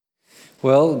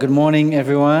Well, good morning,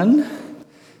 everyone.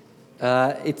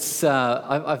 I've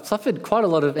suffered quite a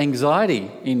lot of anxiety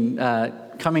in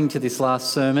coming to this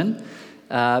last sermon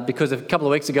because a couple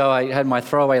of weeks ago I had my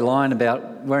throwaway line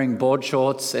about wearing board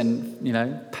shorts and,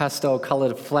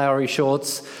 pastel-coloured flowery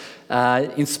shorts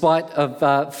in spite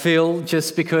of Phil,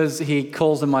 just because he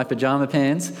calls them my pyjama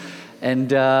pants.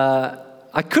 And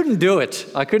I couldn't do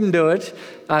it.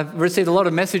 I've received a lot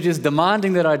of messages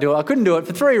demanding that I do it. I couldn't do it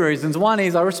for three reasons. One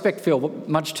is I respect Phil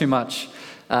much too much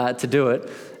to do it.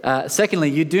 Secondly,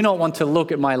 you do not want to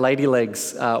look at my lady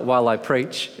legs while I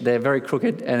preach. They're very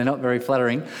crooked and they're not very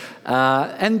flattering.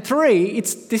 And three,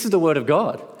 this is the Word of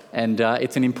God. And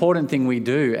it's an important thing we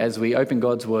do as we open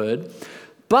God's Word.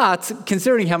 But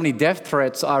considering how many death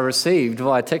threats I received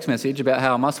via text message about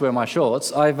how I must wear my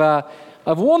shorts, I've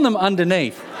worn them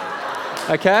underneath.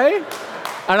 Okay?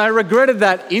 And I regretted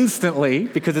that instantly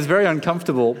because it's very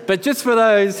uncomfortable. But just for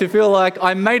those who feel like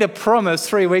I made a promise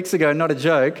 3 weeks ago, not a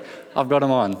joke, I've got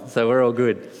them on. So we're all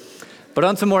good. But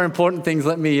on to more important things,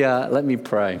 let me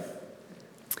pray.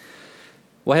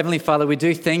 Well, Heavenly Father, we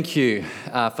do thank you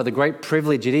for the great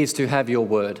privilege it is to have your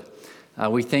word.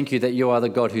 We thank you that you are the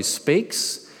God who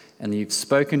speaks and that you've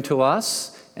spoken to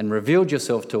us and revealed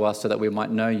yourself to us so that we might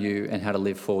know you and how to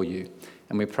live for you.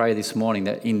 And we pray this morning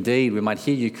that indeed we might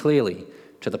hear you clearly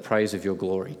to the praise of your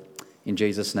glory. In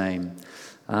Jesus' name,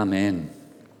 amen.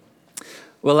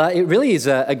 Well, it really is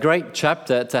a great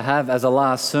chapter to have as a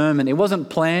last sermon. It wasn't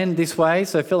planned this way,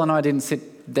 so Phil and I didn't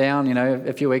sit down,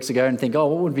 a few weeks ago and think, what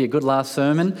would be a good last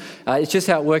sermon? It's just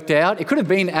how it worked out. It could have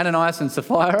been Ananias and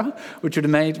Sapphira, which would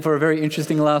have made for a very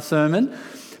interesting last sermon.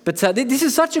 But this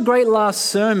is such a great last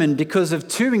sermon because of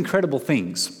two incredible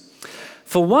things.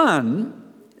 For one,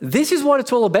 this is what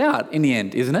it's all about in the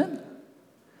end, isn't it?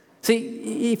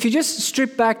 See, if you just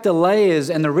strip back the layers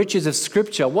and the riches of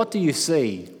Scripture, what do you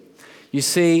see? You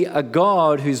see a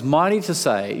God who's mighty to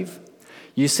save.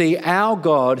 You see our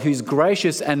God who's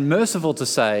gracious and merciful to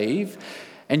save.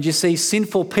 And you see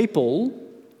sinful people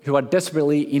who are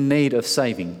desperately in need of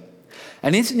saving.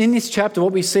 And in this chapter,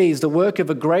 what we see is the work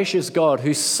of a gracious God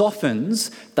who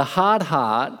softens the hard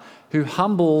heart, who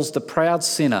humbles the proud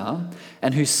sinner,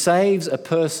 and who saves a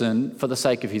person for the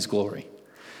sake of his glory.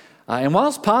 And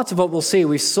whilst parts of what we'll see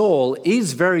with Saul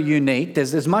is very unique,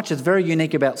 there's much that's very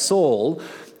unique about Saul,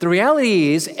 the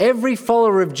reality is every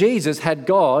follower of Jesus had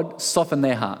God soften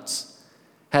their hearts,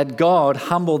 had God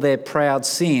humble their proud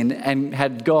sin, and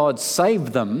had God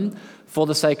save them for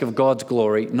the sake of God's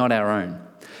glory, not our own.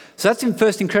 So that's the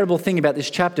first incredible thing about this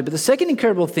chapter. But the second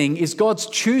incredible thing is God's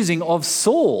choosing of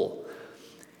Saul.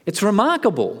 It's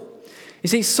remarkable. You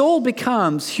see, Saul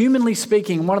becomes, humanly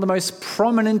speaking, one of the most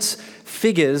prominent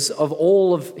figures of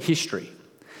all of history.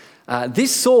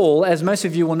 This Saul, as most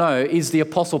of you will know, is the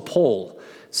Apostle Paul.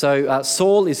 So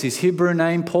Saul is his Hebrew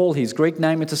name, Paul his Greek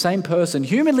name. It's the same person.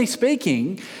 Humanly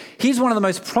speaking, he's one of the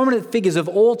most prominent figures of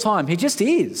all time. He just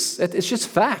is. It's just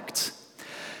fact.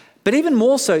 But even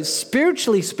more so,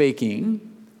 spiritually speaking,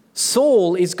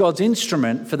 Saul is God's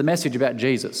instrument for the message about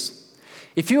Jesus.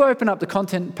 If you open up the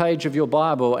content page of your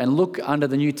Bible and look under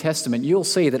the New Testament, you'll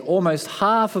see that almost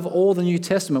half of all the New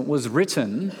Testament was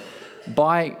written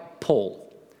by Paul.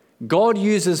 God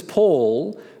uses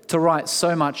Paul to write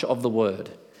so much of the Word.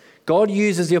 God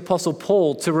uses the Apostle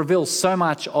Paul to reveal so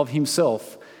much of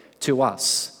himself to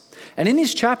us. And in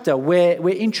this chapter, we're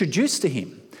introduced to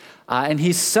him, and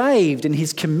he's saved and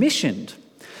he's commissioned.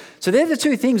 So they're the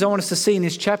two things I want us to see in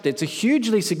this chapter. It's a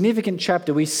hugely significant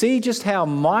chapter. We see just how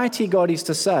mighty God is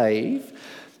to save,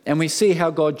 and we see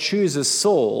how God chooses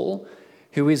Saul,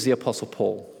 who is the Apostle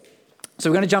Paul.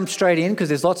 So we're going to jump straight in because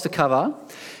there's lots to cover.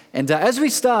 And as we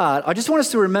start, I just want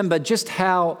us to remember just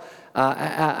how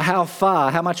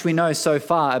much we know so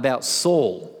far about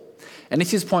Saul. And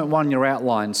this is point one in your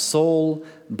outline, Saul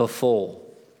before.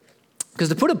 Because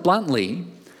to put it bluntly,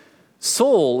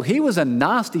 Saul, he was a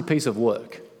nasty piece of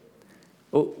work.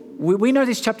 We know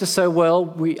this chapter so well.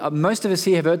 Most of us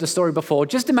here have heard the story before.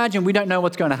 Just imagine we don't know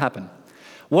what's going to happen.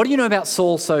 What do you know about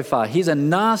Saul so far? He's a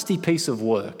nasty piece of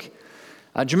work.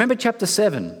 Do you remember chapter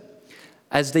 7?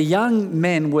 As the young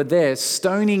men were there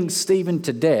stoning Stephen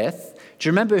to death, do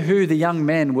you remember who the young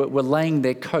men were laying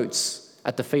their coats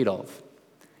at the feet of?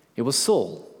 It was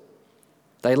Saul.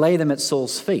 They lay them at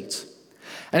Saul's feet.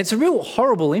 And it's a real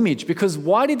horrible image because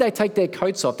why did they take their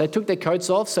coats off? They took their coats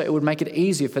off so it would make it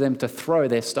easier for them to throw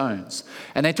their stones.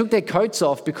 And they took their coats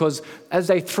off because as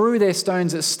they threw their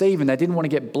stones at Stephen, they didn't want to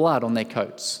get blood on their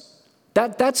coats.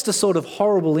 That's the sort of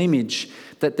horrible image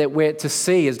that we're to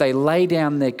see as they lay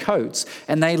down their coats.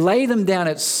 And they lay them down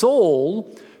at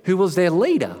Saul, who was their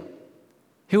leader,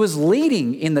 who was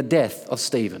leading in the death of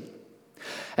Stephen.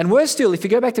 And worse still, if you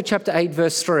go back to chapter 8,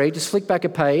 verse 3, just flick back a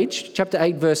page, chapter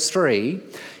 8, verse 3,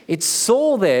 it's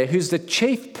Saul there who's the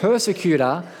chief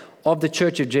persecutor of the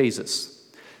church of Jesus.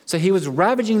 So he was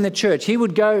ravaging the church. He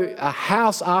would go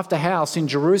house after house in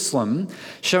Jerusalem,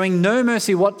 showing no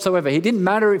mercy whatsoever. It didn't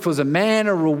matter if it was a man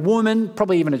or a woman,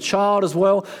 probably even a child as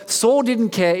well. Saul didn't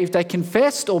care if they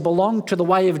confessed or belonged to the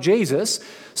way of Jesus.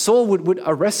 Saul would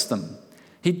arrest them.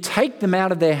 He'd take them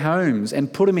out of their homes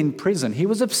and put them in prison. He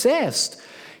was obsessed.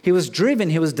 He was driven.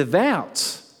 He was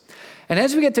devout. And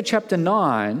as we get to chapter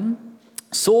 9,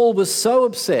 Saul was so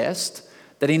obsessed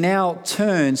that he now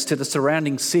turns to the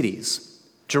surrounding cities.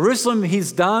 Jerusalem,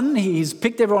 he's done. He's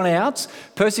picked everyone out.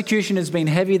 Persecution has been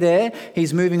heavy there.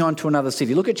 He's moving on to another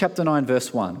city. Look at chapter 9,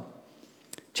 verse 1.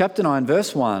 Chapter 9,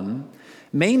 verse 1.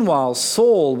 Meanwhile,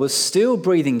 Saul was still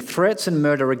breathing threats and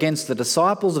murder against the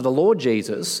disciples of the Lord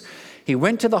Jesus. He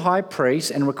went to the high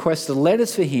priest and requested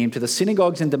letters for him to the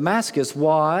synagogues in Damascus.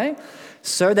 Why?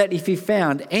 So that if he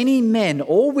found any men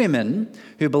or women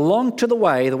who belonged to the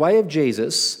way of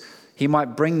Jesus, he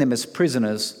might bring them as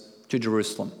prisoners to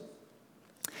Jerusalem.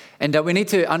 And we need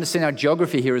to understand our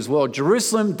geography here as well.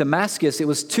 Jerusalem, Damascus, it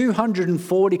was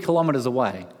 240 kilometers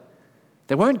away.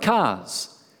 There weren't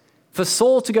cars. For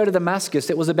Saul to go to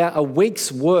Damascus, it was about a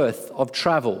week's worth of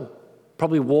travel,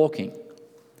 probably walking.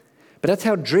 But that's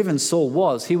how driven Saul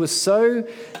was. He was so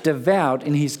devout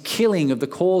in his killing of the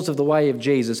cause of the way of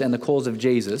Jesus and the cause of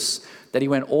Jesus that he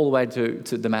went all the way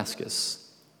to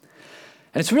Damascus.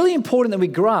 And it's really important that we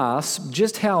grasp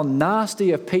just how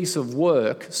nasty a piece of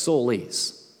work Saul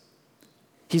is.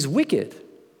 He's wicked.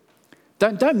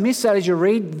 Don't miss that as you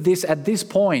read this at this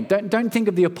point. Don't think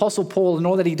of the Apostle Paul and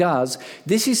all that he does.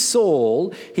 This is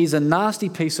Saul. He's a nasty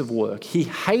piece of work. He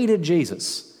hated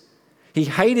Jesus. He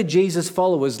hated Jesus'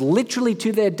 followers literally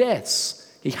to their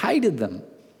deaths. He hated them.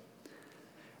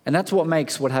 And that's what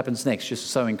makes what happens next just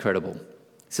so incredible.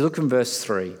 So look from verse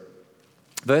 3.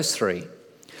 Verse 3.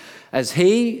 As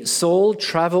he, Saul,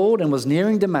 traveled and was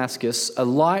nearing Damascus, a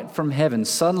light from heaven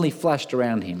suddenly flashed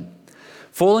around him.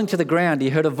 Falling to the ground, he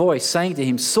heard a voice saying to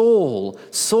him, Saul,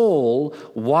 Saul,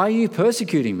 why are you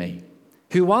persecuting me?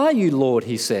 Who are you, Lord?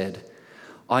 He said.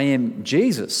 I am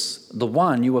Jesus, the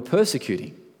one you are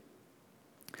persecuting.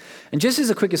 And just as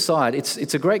a quick aside,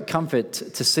 it's a great comfort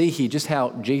to see here just how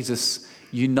Jesus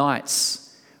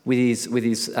unites with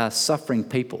his suffering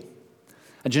people.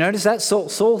 And do you notice that?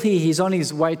 Saul here, he's on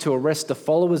his way to arrest the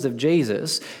followers of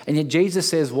Jesus, and yet Jesus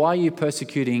says, why are you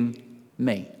persecuting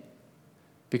me?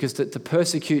 Because to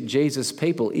persecute Jesus'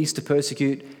 people is to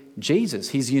persecute Jesus.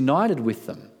 He's united with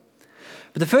them.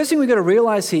 But the first thing we've got to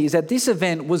realize here is that this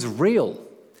event was real.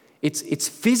 It's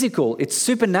physical. It's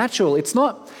supernatural. It's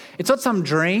not some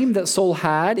dream that Saul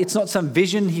had. It's not some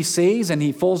vision he sees and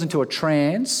he falls into a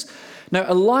trance. No,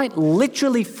 a light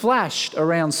literally flashed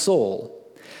around Saul.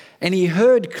 And he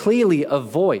heard clearly a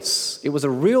voice. It was a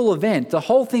real event. The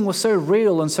whole thing was so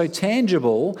real and so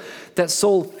tangible that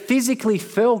Saul physically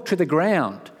fell to the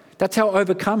ground. That's how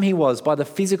overcome he was by the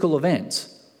physical event.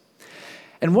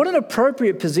 And what an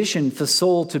appropriate position for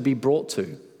Saul to be brought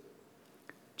to.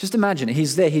 Just imagine it.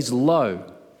 He's there. He's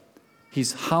low.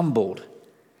 He's humbled.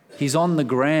 He's on the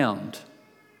ground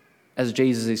as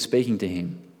Jesus is speaking to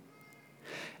him.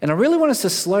 And I really want us to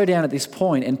slow down at this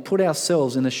point and put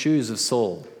ourselves in the shoes of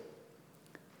Saul.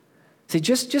 See,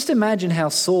 just imagine how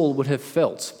Saul would have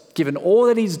felt, given all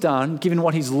that he's done, given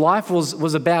what his life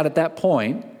was about at that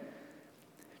point.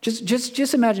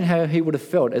 Just imagine how he would have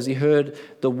felt as he heard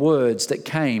the words that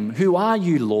came, Who are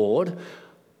you, Lord?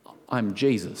 I'm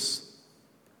Jesus.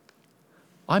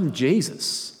 I'm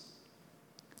Jesus,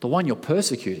 the one you're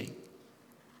persecuting.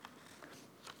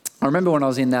 I remember when I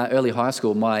was in early high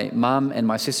school, my mum and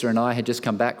my sister and I had just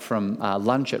come back from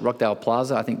lunch at Rockdale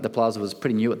Plaza. I think the plaza was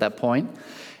pretty new at that point.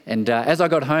 And as I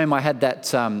got home, I had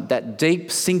that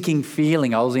deep sinking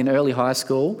feeling. I was in early high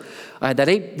school. I had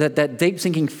that deep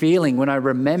sinking feeling when I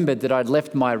remembered that I'd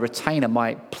left my retainer,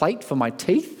 my plate for my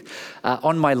teeth,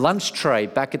 on my lunch tray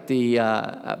back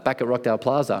at Rockdale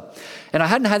Plaza. And I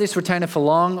hadn't had this retainer for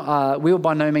long. We were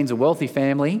by no means a wealthy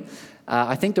family.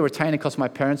 I think the retainer cost my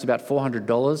parents about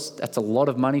 $400. That's a lot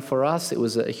of money for us. It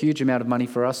was a huge amount of money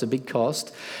for us, a big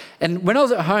cost. And when I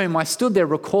was at home, I stood there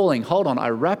recalling, hold on, I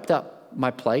wrapped up my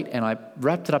plate and I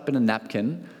wrapped it up in a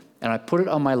napkin and I put it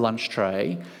on my lunch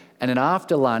tray. And then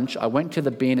after lunch, I went to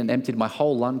the bin and emptied my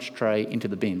whole lunch tray into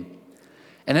the bin.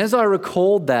 And as I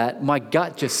recalled that, my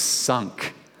gut just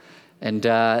sunk. And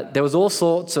there was all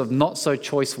sorts of not so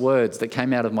choice words that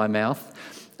came out of my mouth.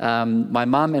 My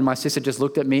mum and my sister just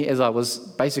looked at me as I was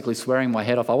basically swearing my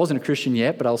head off. I wasn't a Christian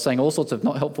yet, but I was saying all sorts of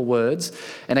not helpful words.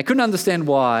 And I couldn't understand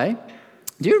why.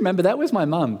 Do you remember that? Where's my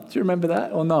mum? Do you remember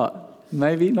that or not?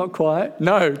 Maybe, not quite.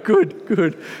 No,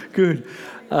 good.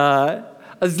 I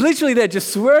was literally there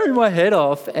just swearing my head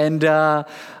off and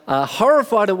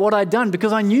horrified at what I'd done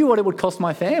because I knew what it would cost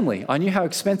my family. I knew how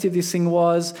expensive this thing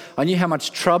was. I knew how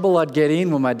much trouble I'd get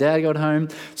in when my dad got home.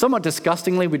 Somewhat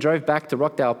disgustingly, we drove back to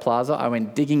Rockdale Plaza. I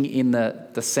went digging in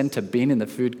the centre bin in the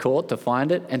food court to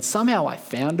find it, and somehow I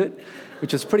found it,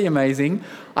 which was pretty amazing.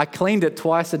 I cleaned it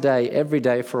twice a day, every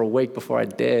day for a week before I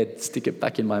dared stick it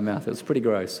back in my mouth. It was pretty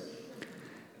gross.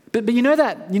 But you know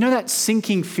that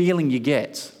sinking feeling you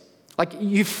get? Like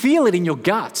you feel it in your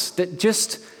guts that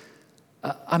just,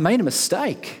 I made a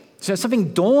mistake. So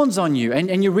something dawns on you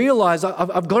and you realize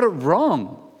I've got it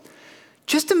wrong.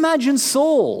 Just imagine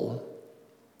Saul.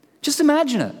 Just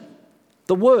imagine it.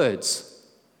 The words.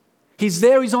 He's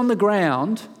there, he's on the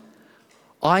ground.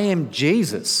 I am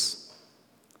Jesus,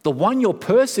 the one you're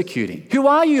persecuting. Who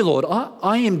are you, Lord?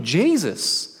 I am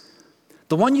Jesus,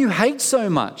 the one you hate so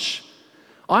much.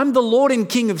 I'm the Lord and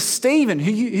King of Stephen, who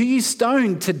you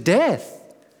stoned to death.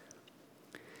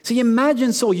 So you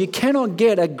imagine Saul, you cannot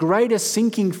get a greater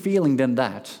sinking feeling than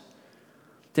that.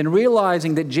 Than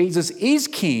realizing that Jesus is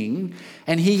King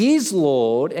and he is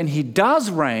Lord and he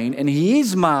does reign and he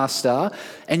is Master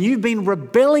and you've been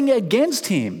rebelling against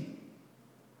him.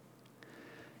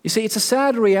 You see, it's a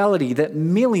sad reality that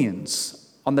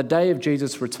millions on the day of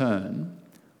Jesus' return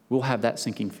will have that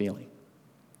sinking feeling.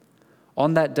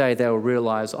 On that day, they will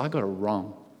realize, I got it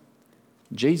wrong.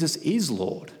 Jesus is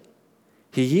Lord.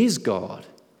 He is God.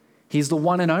 He's the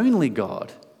one and only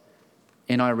God.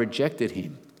 And I rejected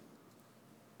him.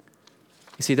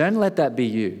 You see, don't let that be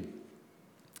you.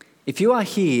 If you are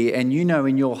here and you know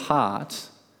in your heart,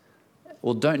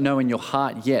 or don't know in your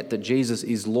heart yet that Jesus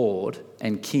is Lord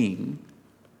and King,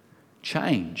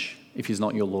 change if he's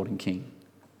not your Lord and King.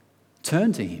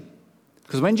 Turn to him.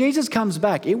 Because when Jesus comes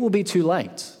back, it will be too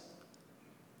late.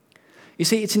 You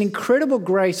see, it's an incredible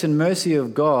grace and mercy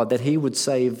of God that he would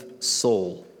save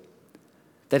Saul.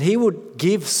 That he would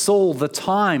give Saul the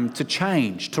time to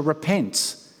change, to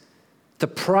repent, to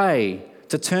pray,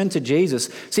 to turn to Jesus.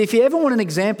 See, if you ever want an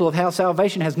example of how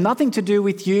salvation has nothing to do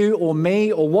with you or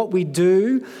me or what we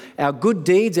do, our good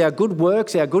deeds, our good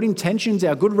works, our good intentions,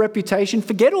 our good reputation,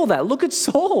 forget all that. Look at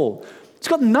Saul. It's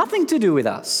got nothing to do with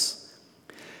us.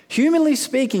 Humanly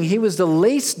speaking, he was the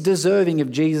least deserving of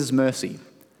Jesus' mercy.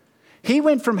 He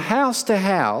went from house to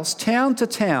house, town to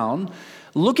town,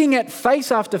 looking at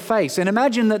face after face. And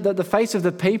imagine the face of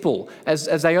the people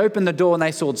as they opened the door and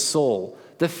they saw Saul.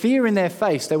 The fear in their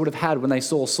face they would have had when they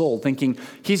saw Saul, thinking,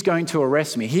 he's going to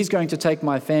arrest me, he's going to take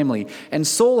my family. And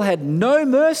Saul had no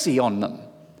mercy on them.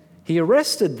 He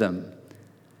arrested them.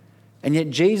 And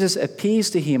yet Jesus appears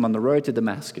to him on the road to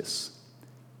Damascus,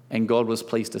 and God was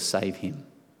pleased to save him.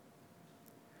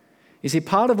 You see,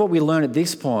 part of what we learn at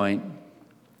this point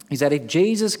is that if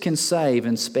Jesus can save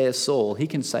and spare Saul, he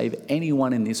can save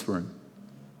anyone in this room.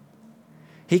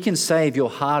 He can save your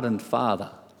hardened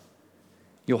father,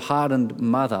 your hardened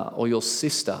mother, or your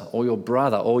sister, or your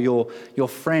brother, or your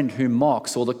friend who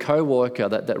mocks, or the co-worker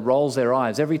that rolls their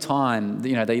eyes every time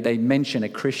they mention a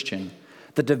Christian.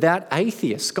 The devout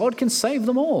atheist, God can save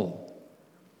them all.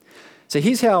 So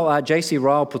here's how J.C.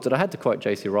 Ryle puts it. I had to quote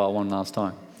J.C. Ryle one last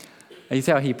time. Here's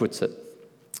how he puts it.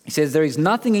 He says, there is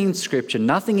nothing in Scripture,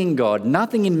 nothing in God,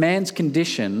 nothing in man's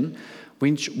condition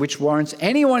which warrants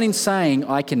anyone in saying,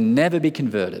 I can never be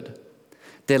converted.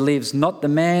 There lives not the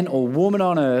man or woman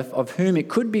on earth of whom it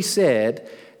could be said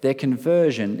their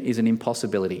conversion is an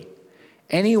impossibility.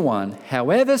 Anyone,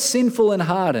 however sinful and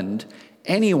hardened,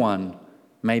 anyone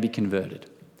may be converted.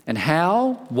 And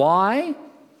how? Why?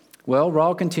 Well,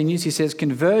 Ryle continues, he says,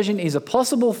 conversion is a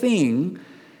possible thing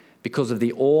because of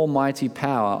the almighty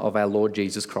power of our Lord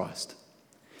Jesus Christ.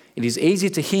 It is easy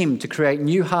to him to create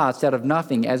new hearts out of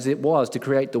nothing as it was to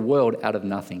create the world out of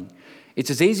nothing.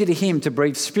 It's as easy to him to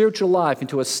breathe spiritual life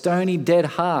into a stony, dead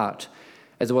heart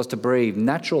as it was to breathe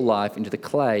natural life into the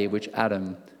clay which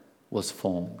Adam was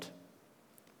formed.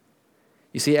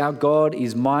 You see, our God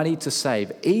is mighty to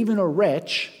save even a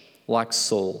wretch like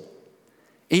Saul,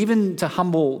 even to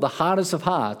humble the hardest of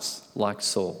hearts like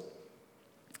Saul.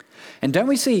 And don't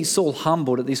we see Saul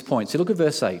humbled at this point? So look at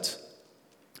verse 8.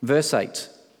 Verse 8.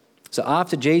 So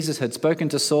after Jesus had spoken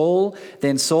to Saul,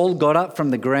 then Saul got up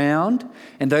from the ground,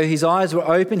 and though his eyes were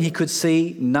open, he could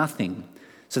see nothing.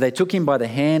 So they took him by the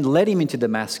hand, led him into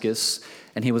Damascus,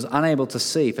 and he was unable to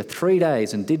see for 3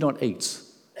 days and did not eat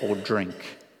or drink.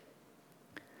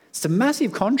 It's a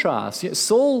massive contrast.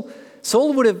 Saul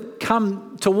would have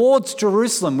come towards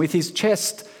Jerusalem with his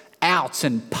chest out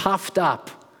and puffed up,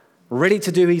 ready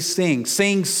to do his thing,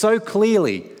 seeing so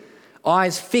clearly.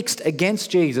 eyes fixed against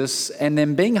Jesus, and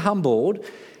then being humbled,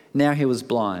 now he was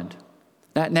blind.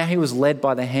 Now he was led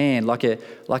by the hand like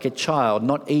a child,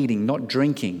 not eating, not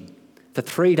drinking, for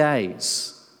 3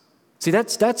 days. See,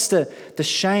 that's the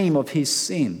shame of his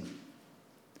sin.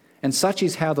 And such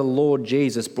is how the Lord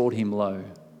Jesus brought him low.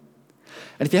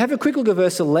 And if you have a quick look at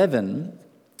verse 11,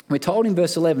 we're told in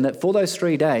verse 11 that for those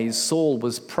 3 days, Saul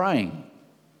was praying.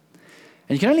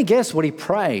 And you can only guess what he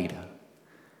prayed.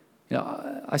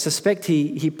 I suspect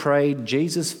he prayed,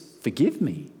 Jesus, forgive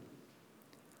me.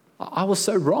 I was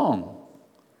so wrong.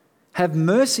 Have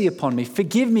mercy upon me.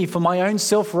 Forgive me for my own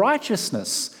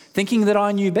self-righteousness, thinking that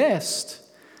I knew best.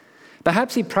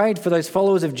 Perhaps he prayed for those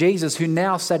followers of Jesus who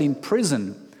now sat in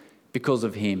prison because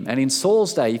of him. And in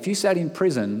Saul's day, if you sat in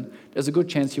prison, there's a good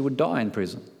chance you would die in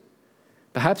prison.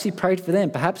 Perhaps he prayed for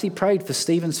them. Perhaps he prayed for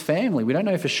Stephen's family. We don't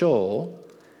know for sure.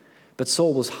 But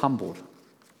Saul was humbled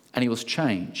and he was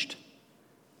changed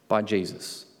by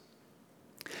Jesus.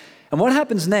 And what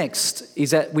happens next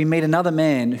is that we meet another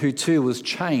man who too was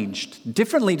changed,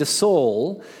 differently to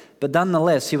Saul, but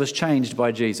nonetheless he was changed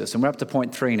by Jesus. And we're up to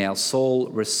point 3 now, Saul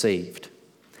received.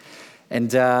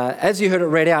 And as you heard it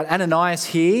read out, Ananias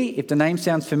here, if the name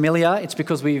sounds familiar, it's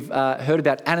because we've heard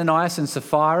about Ananias and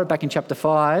Sapphira back in chapter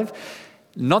 5.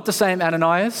 Not the same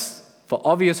Ananias, for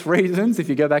obvious reasons. If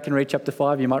you go back and read chapter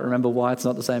 5, you might remember why it's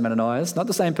not the same Ananias, not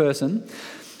the same person.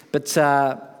 But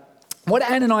what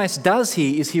Ananias does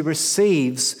here is he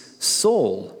receives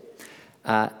Saul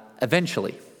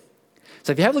eventually.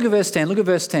 So if you have a look at verse 10, look at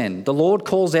verse 10. The Lord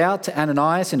calls out to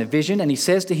Ananias in a vision and he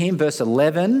says to him, verse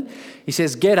 11, he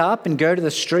says, get up and go to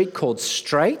the street called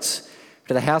Straight,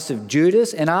 to the house of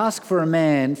Judas, and ask for a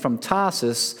man from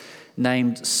Tarsus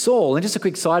named Saul. And just a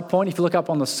quick side point, if you look up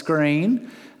on the screen,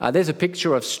 there's a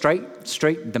picture of Straight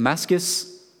Street,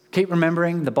 Damascus. Keep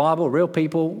remembering the Bible, real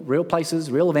people, real places,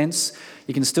 real events.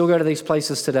 You can still go to these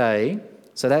places today.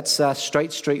 So that's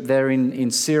Straight Street there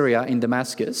in Syria, in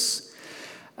Damascus.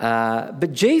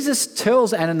 But Jesus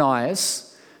tells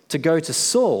Ananias to go to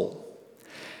Saul.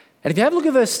 And if you have a look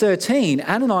at verse 13,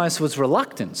 Ananias was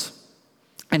reluctant.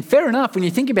 And fair enough when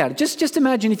you think about it. Just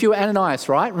imagine if you were Ananias,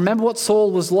 right? Remember what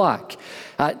Saul was like.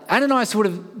 Ananias would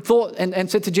have thought and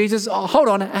said to Jesus, oh, hold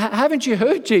on, haven't you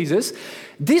heard, Jesus?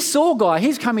 This Saul guy,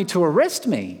 he's coming to arrest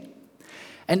me.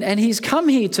 And he's come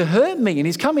here to hurt me, and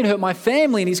he's come here to hurt my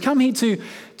family, and he's come here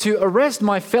to arrest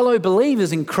my fellow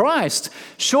believers in Christ.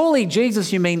 Surely,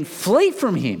 Jesus, you mean flee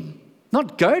from him,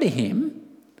 not go to him.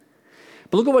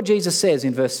 But look at what Jesus says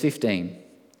in verse 15.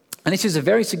 And this is a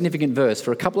very significant verse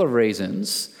for a couple of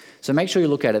reasons. So make sure you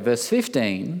look at it. Verse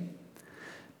 15,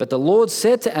 but the Lord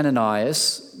said to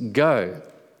Ananias, go,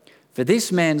 for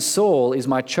this man Saul is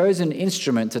my chosen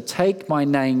instrument to take my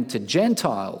name to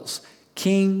Gentiles,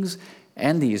 kings,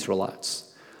 and the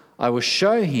Israelites. I will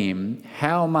show him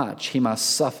how much he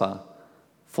must suffer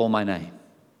for my name.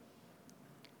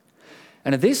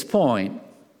 And at this point,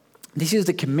 this is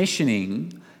the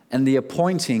commissioning and the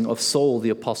appointing of Saul the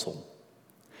apostle.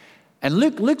 And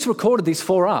Luke's recorded this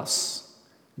for us.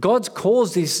 God's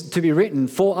caused this to be written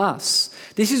for us.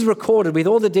 This is recorded with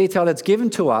all the detail that's given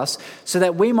to us so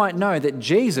that we might know that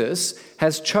Jesus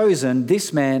has chosen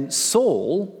this man,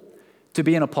 Saul, to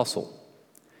be an apostle,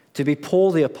 to be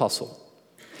Paul the apostle.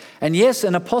 And yes,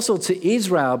 an apostle to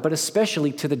Israel, but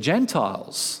especially to the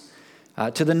Gentiles,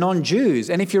 to the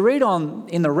non-Jews. And if you read on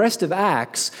in the rest of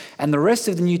Acts and the rest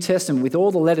of the New Testament with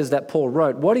all the letters that Paul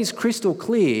wrote, what is crystal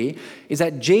clear is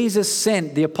that Jesus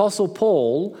sent the apostle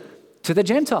Paul to the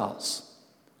Gentiles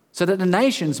so that the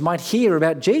nations might hear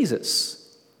about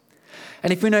Jesus.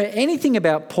 And if we know anything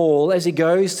about Paul as he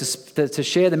goes to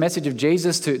share the message of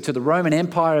Jesus to the Roman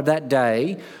Empire of that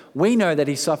day, we know that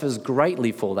he suffers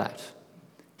greatly for that.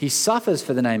 He suffers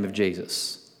for the name of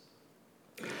Jesus.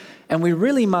 And we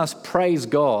really must praise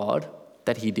God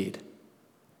that he did.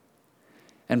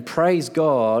 And praise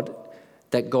God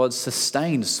that God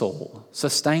sustained Saul,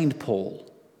 sustained Paul,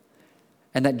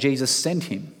 and that Jesus sent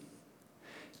him.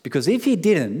 Because if he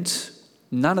didn't,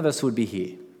 none of us would be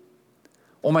here.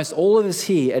 Almost all of us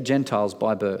here are Gentiles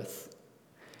by birth.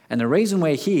 And the reason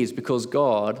we're here is because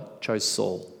God chose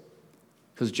Saul,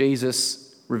 because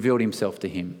Jesus revealed himself to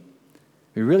him.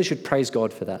 We really should praise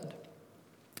God for that.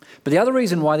 But the other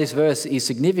reason why this verse is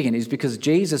significant is because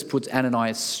Jesus puts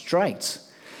Ananias straight.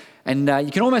 And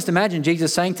you can almost imagine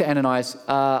Jesus saying to Ananias,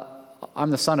 I'm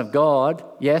the Son of God.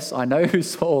 Yes, I know who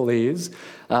Saul is.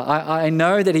 I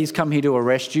know that he's come here to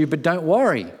arrest you, but don't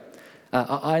worry.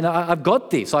 I've got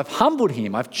this. I've humbled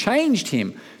him. I've changed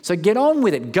him. So get on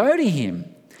with it. Go to him.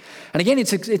 And again,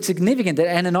 it's significant that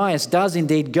Ananias does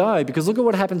indeed go, because look at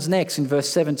what happens next in verse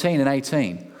 17 and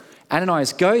 18.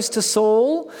 Ananias goes to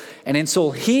Saul, and then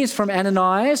Saul hears from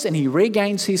Ananias, and he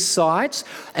regains his sight,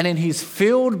 and then he's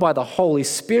filled by the Holy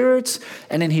Spirit,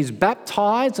 and then he's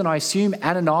baptized, and I assume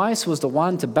Ananias was the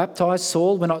one to baptize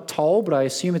Saul. We're not told, but I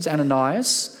assume it's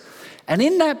Ananias. And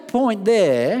in that point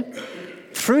there,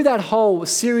 through that whole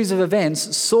series of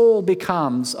events, Saul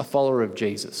becomes a follower of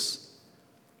Jesus.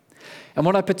 And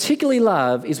what I particularly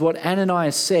love is what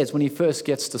Ananias says when he first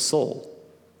gets to Saul.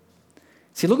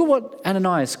 See, look at what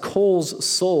Ananias calls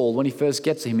Saul when he first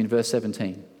gets to him in verse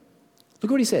 17. Look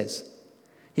what he says.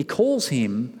 He calls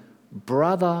him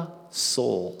Brother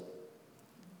Saul.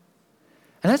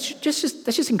 And that's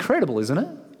just incredible, isn't it?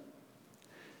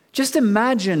 Just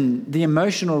imagine the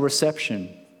emotional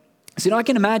reception. See, I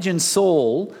can imagine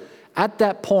Saul at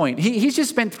that point. He's just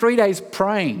spent 3 days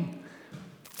praying,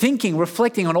 thinking,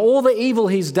 reflecting on all the evil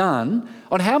he's done,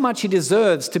 on how much he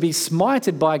deserves to be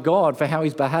smited by God for how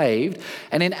he's behaved.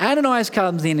 And then Ananias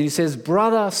comes in and he says,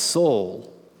 Brother Saul.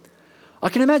 I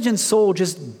can imagine Saul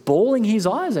just bawling his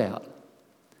eyes out.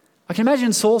 I can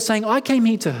imagine Saul saying, I came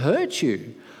here to hurt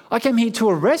you. I came here to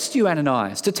arrest you,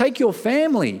 Ananias, to take your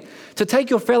family, to take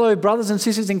your fellow brothers and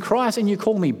sisters in Christ, and you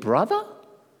call me brother?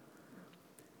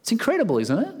 It's incredible,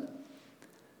 isn't it?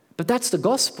 But that's the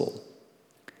gospel.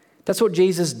 That's what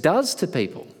Jesus does to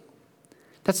people.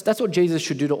 That's what Jesus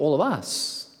should do to all of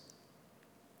us.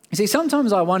 You see,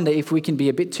 sometimes I wonder if we can be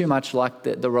a bit too much like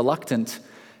the reluctant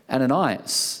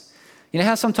Ananias. You know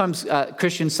how sometimes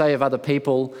Christians say of other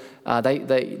people,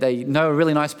 they know a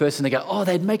really nice person, they go, oh,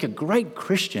 they'd make a great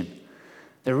Christian.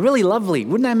 They're really lovely.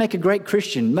 Wouldn't they make a great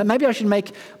Christian? Maybe I should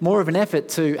make more of an effort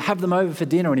to have them over for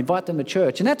dinner and invite them to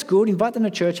church. And that's good, invite them to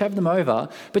church, have them over.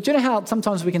 But do you know how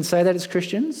sometimes we can say that as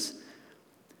Christians?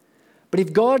 But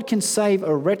if God can save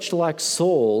a wretch like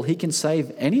Saul, he can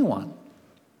save anyone.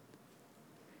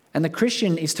 And the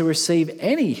Christian is to receive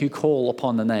any who call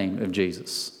upon the name of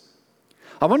Jesus.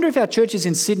 I wonder if our churches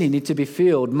in Sydney need to be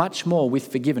filled much more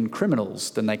with forgiven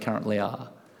criminals than they currently are.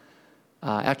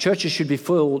 Our churches should be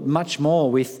filled much more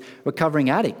with recovering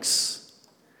addicts,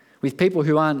 with people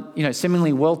who aren't,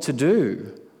 seemingly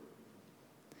well-to-do.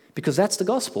 Because that's the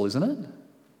gospel, isn't it?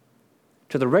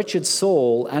 To the wretched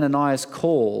Saul, Ananias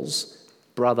calls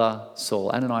Brother Saul.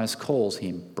 Ananias calls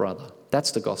him brother.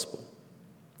 That's the gospel.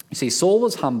 You see, Saul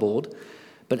was humbled,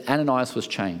 but Ananias was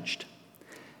changed.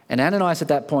 And Ananias at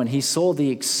that point, he saw the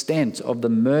extent of the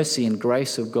mercy and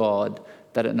grace of God,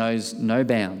 that it knows no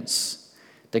bounds,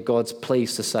 that God's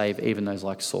pleased to save even those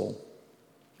like Saul.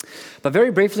 But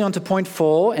very briefly on to point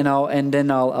 4, and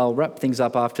then I'll wrap things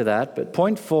up after that. But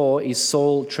point 4 is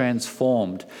Saul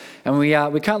transformed. And we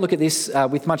can't look at this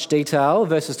with much detail,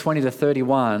 verses 20 to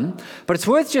 31, but it's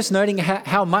worth just noting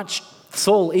how much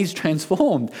Saul is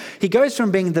transformed. He goes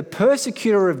from being the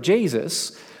persecutor of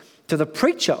Jesus to the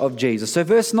preacher of Jesus. So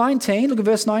verse 19, look at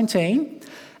verse 19.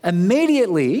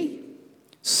 Immediately,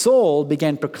 Saul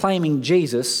began proclaiming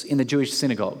Jesus in the Jewish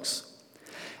synagogues.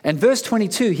 And verse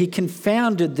 22, he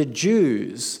confounded the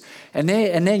Jews. And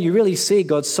there you really see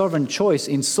God's sovereign choice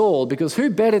in Saul, because who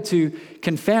better to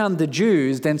confound the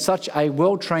Jews than such a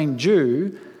well-trained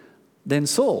Jew than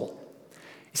Saul?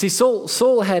 You see,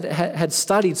 Saul had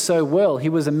studied so well. He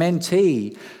was a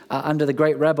mentee under the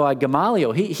great Rabbi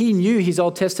Gamaliel. He knew his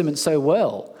Old Testament so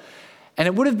well. And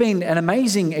it would have been an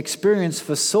amazing experience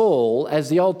for Saul as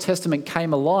the Old Testament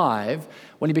came alive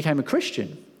when he became a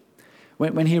Christian.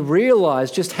 When he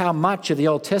realized just how much of the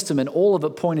Old Testament, all of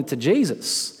it pointed to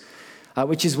Jesus.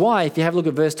 Which is why, if you have a look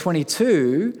at verse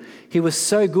 22, he was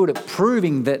so good at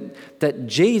proving that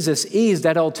Jesus is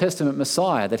that Old Testament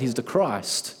Messiah, that he's the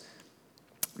Christ.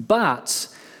 But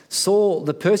Saul,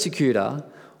 the persecutor,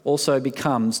 also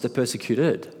becomes the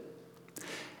persecuted.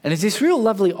 And there's this real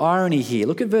lovely irony here.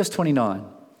 Look at verse 29.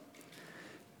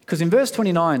 Because in verse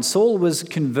 29, Saul was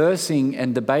conversing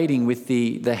and debating with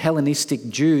the Hellenistic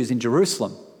Jews in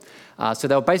Jerusalem. So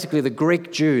they were basically the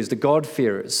Greek Jews, the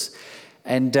God-fearers.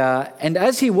 And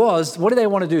as he was, what did they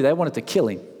want to do? They wanted to kill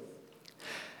him.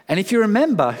 And if you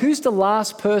remember, who's the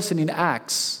last person in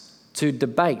Acts to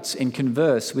debate and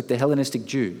converse with the Hellenistic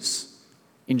Jews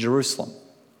in Jerusalem?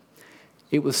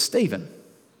 It was Stephen.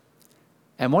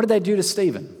 And what did they do to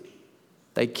Stephen?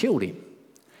 They killed him.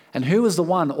 And who was the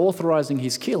one authorizing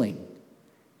his killing?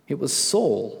 It was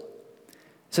Saul.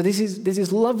 So there's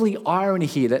this lovely irony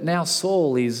here that now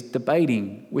Saul is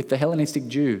debating with the Hellenistic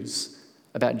Jews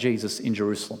about Jesus in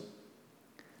Jerusalem,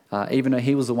 even though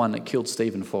he was the one that killed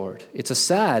Stephen for it. It's a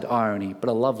sad irony, but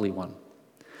a lovely one.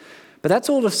 But that's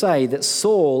all to say that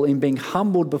Saul, in being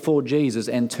humbled before Jesus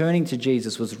and turning to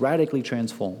Jesus, was radically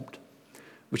transformed,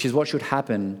 which is what should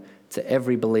happen to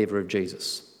every believer of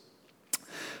Jesus.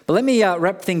 But let me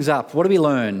wrap things up. What do we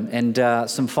learn? And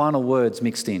some final words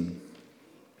mixed in.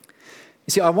 You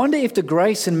see, I wonder if the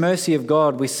grace and mercy of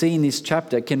God we see in this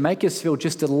chapter can make us feel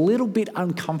just a little bit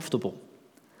uncomfortable.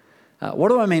 What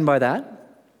do I mean by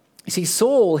that? You see,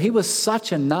 Saul, he was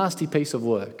such a nasty piece of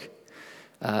work.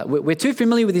 We're too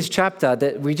familiar with this chapter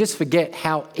that we just forget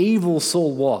how evil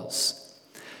Saul was.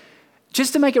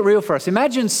 Just to make it real for us,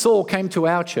 imagine Saul came to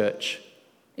our church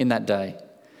in that day.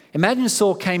 Imagine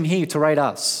Saul came here to raid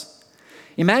us.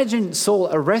 Imagine Saul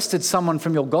arrested someone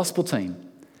from your gospel team.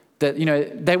 That,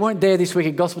 they weren't there this week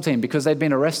at gospel team because they'd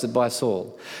been arrested by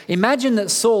Saul. Imagine that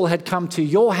Saul had come to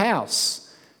your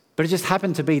house, but it just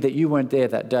happened to be that you weren't there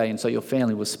that day and so your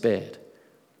family was spared.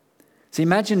 So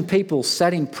imagine people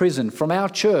sat in prison from our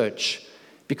church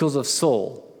because of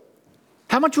Saul.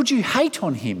 How much would you hate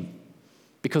on him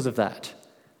because of that?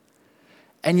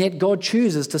 And yet God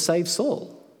chooses to save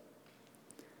Saul.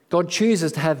 God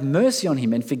chooses to have mercy on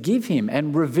him and forgive him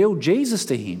and reveal Jesus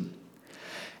to him.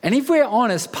 And if we're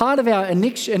honest, part of our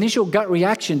initial gut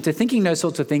reaction to thinking those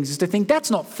sorts of things is to think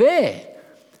that's not fair.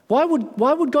 Why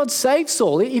would God save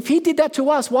Saul? If he did that to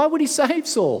us, why would he save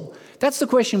Saul? That's the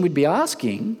question we'd be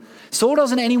asking. Saul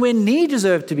doesn't anywhere near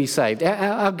deserve to be saved.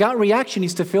 Our gut reaction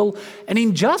is to feel an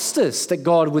injustice that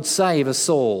God would save a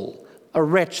Saul, a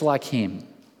wretch like him.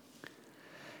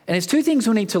 And there's two things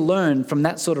we need to learn from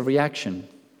that sort of reaction.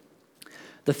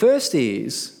 The first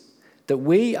is that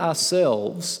we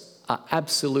ourselves are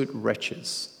absolute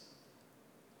wretches.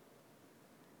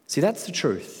 See, that's the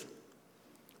truth.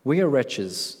 We are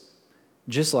wretches,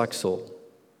 just like Saul.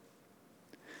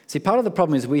 See, part of the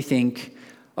problem is we think,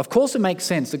 of course it makes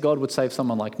sense that God would save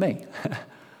someone like me.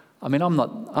 I mean, I'm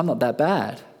not that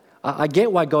bad. I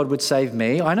get why God would save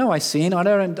me. I know I sin. I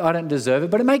don't deserve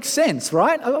it, but it makes sense,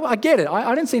 right? I get it.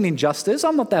 I don't see an injustice.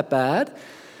 I'm not that bad.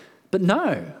 But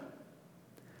no.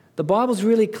 The Bible's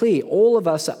really clear. All of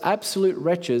us are absolute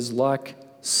wretches like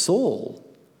Saul.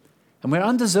 And we're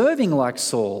undeserving like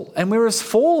Saul. And we're as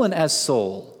fallen as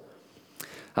Saul.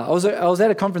 I was at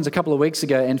a conference a couple of weeks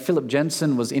ago and Philip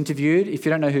Jensen was interviewed. If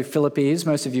you don't know who Philip is,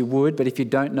 most of you would, but if you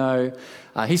don't know,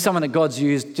 he's someone that God's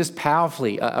used just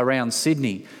powerfully around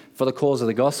Sydney for the cause of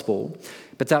the gospel.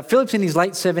 But Philip's in his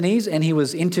late 70s and he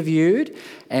was interviewed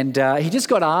and he just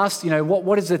got asked,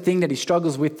 what is the thing that he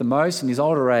struggles with the most in his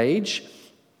older age?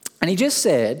 And he just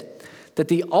said that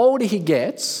the older he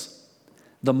gets,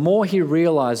 the more he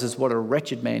realizes what a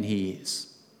wretched man he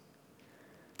is.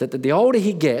 That the older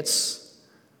he gets,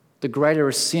 the greater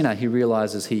a sinner he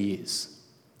realizes he is.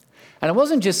 And it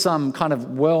wasn't just some kind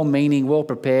of well-meaning,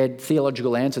 well-prepared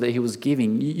theological answer that he was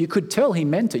giving. You could tell he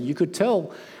meant it. You could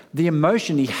tell the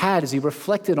emotion he had as he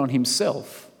reflected on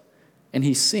himself and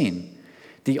his sin.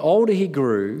 The older he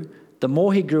grew, the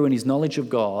more he grew in his knowledge of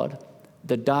God,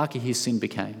 the darker his sin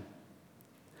became.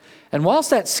 And whilst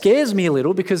that scares me a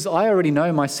little because I already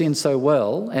know my sin so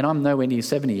well and I'm nowhere near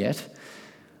 70 yet,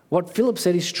 what Philip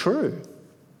said is true.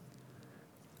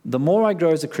 The more I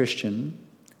grow as a Christian,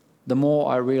 the more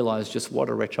I realise just what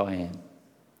a wretch I am.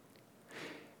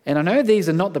 And I know these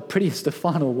are not the prettiest of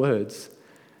final words,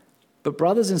 but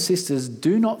brothers and sisters,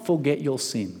 do not forget your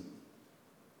sin.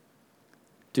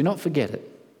 Do not forget it.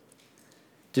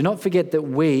 Do not forget that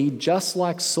we, just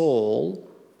like Saul,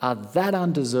 are that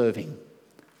undeserving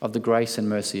of the grace and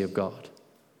mercy of God.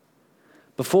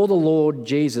 Before the Lord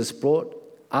Jesus brought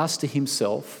us to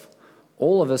himself,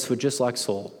 all of us were just like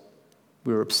Saul.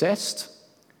 We were obsessed,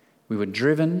 we were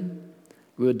driven,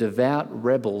 we were devout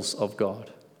rebels of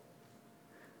God.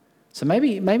 So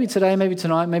maybe today, maybe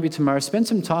tonight, maybe tomorrow, spend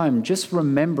some time just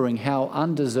remembering how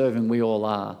undeserving we all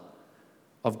are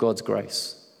of God's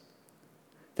grace.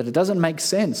 That it doesn't make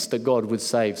sense that God would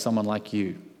save someone like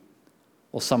you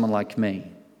or someone like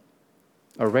me.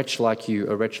 A wretch like you,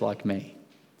 a wretch like me.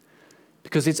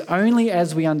 Because it's only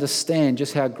as we understand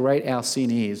just how great our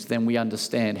sin is, then we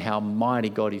understand how mighty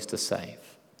God is to save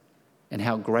and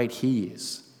how great he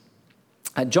is.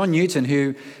 John Newton,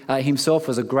 who himself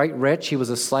was a great wretch, he was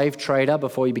a slave trader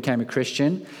before he became a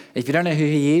Christian. If you don't know who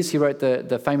he is, he wrote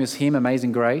the famous hymn,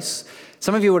 Amazing Grace.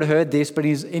 Some of you would have heard this, but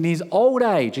in his old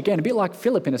age, again, a bit like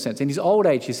Philip in a sense, in his old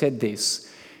age he said this.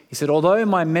 He said, although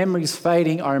my memory is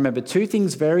fading, I remember two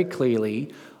things very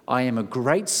clearly. I am a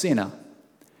great sinner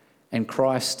and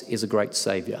Christ is a great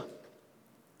Saviour.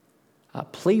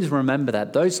 Please remember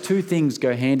that. Those two things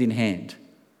go hand in hand.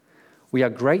 We are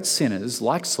great sinners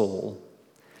like Saul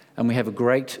and we have a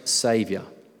great Saviour.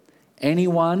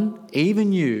 Anyone,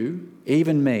 even you,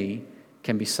 even me,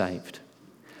 can be saved.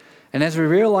 And as we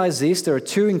realise this, there are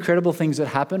two incredible things that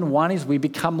happen. One is we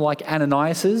become like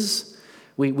Ananias.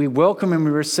 We welcome and we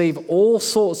receive all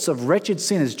sorts of wretched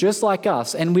sinners just like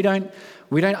us, and we don't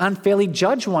unfairly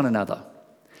judge one another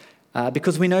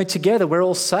because we know together we're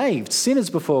all saved,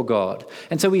 sinners before God.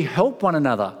 And so we help one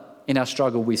another in our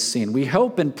struggle with sin. We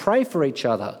help and pray for each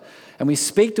other, and we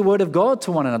speak the word of God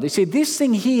to one another. You see, this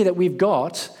thing here that we've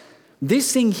got,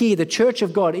 this thing here, the church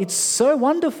of God, it's so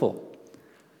wonderful.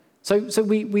 So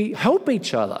we help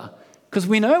each other because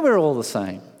we know we're all the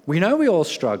same. We know we all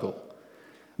struggle.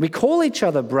 We call each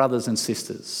other brothers and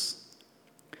sisters.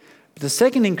 But the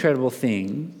second incredible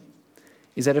thing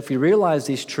is that if we realize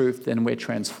this truth, then we're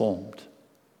transformed.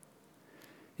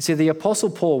 You see, the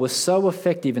Apostle Paul was so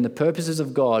effective in the purposes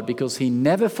of God because he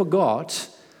never forgot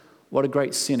what a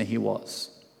great sinner he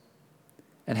was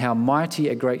and how mighty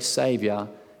a great Saviour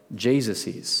Jesus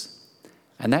is.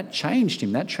 And that changed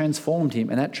him, that transformed him,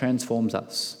 and that transforms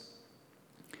us.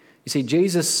 You see,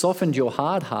 Jesus softened your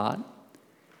hard heart,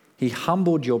 he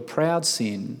humbled your proud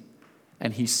sin,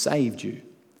 and he saved you.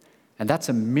 And that's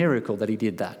a miracle that he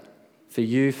did that for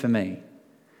you, for me.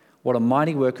 What a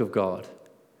mighty work of God.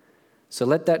 So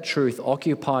let that truth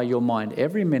occupy your mind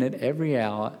every minute, every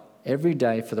hour, every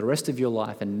day for the rest of your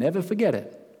life, and never forget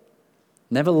it.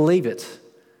 Never leave it.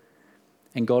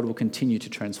 And God will continue to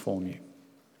transform you.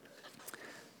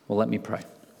 Well, let me pray.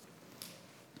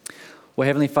 Well,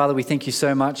 Heavenly Father, we thank you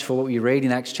so much for what we read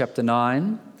in Acts chapter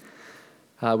 9.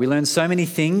 We learn so many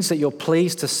things that you're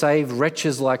pleased to save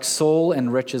wretches like Saul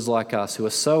and wretches like us who are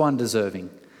so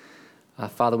undeserving.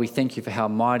 Father, we thank you for how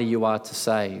mighty you are to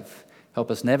save.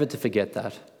 Help us never to forget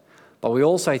that. But we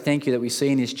also thank you that we see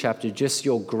in this chapter just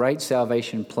your great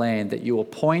salvation plan, that you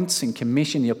appoint and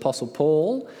commission the Apostle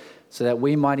Paul so that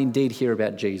we might indeed hear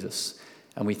about Jesus.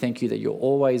 And we thank you that you're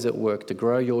always at work to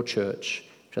grow your church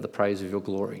to the praise of your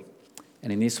glory.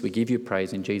 And in this we give you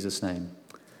praise in Jesus' name.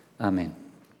 Amen.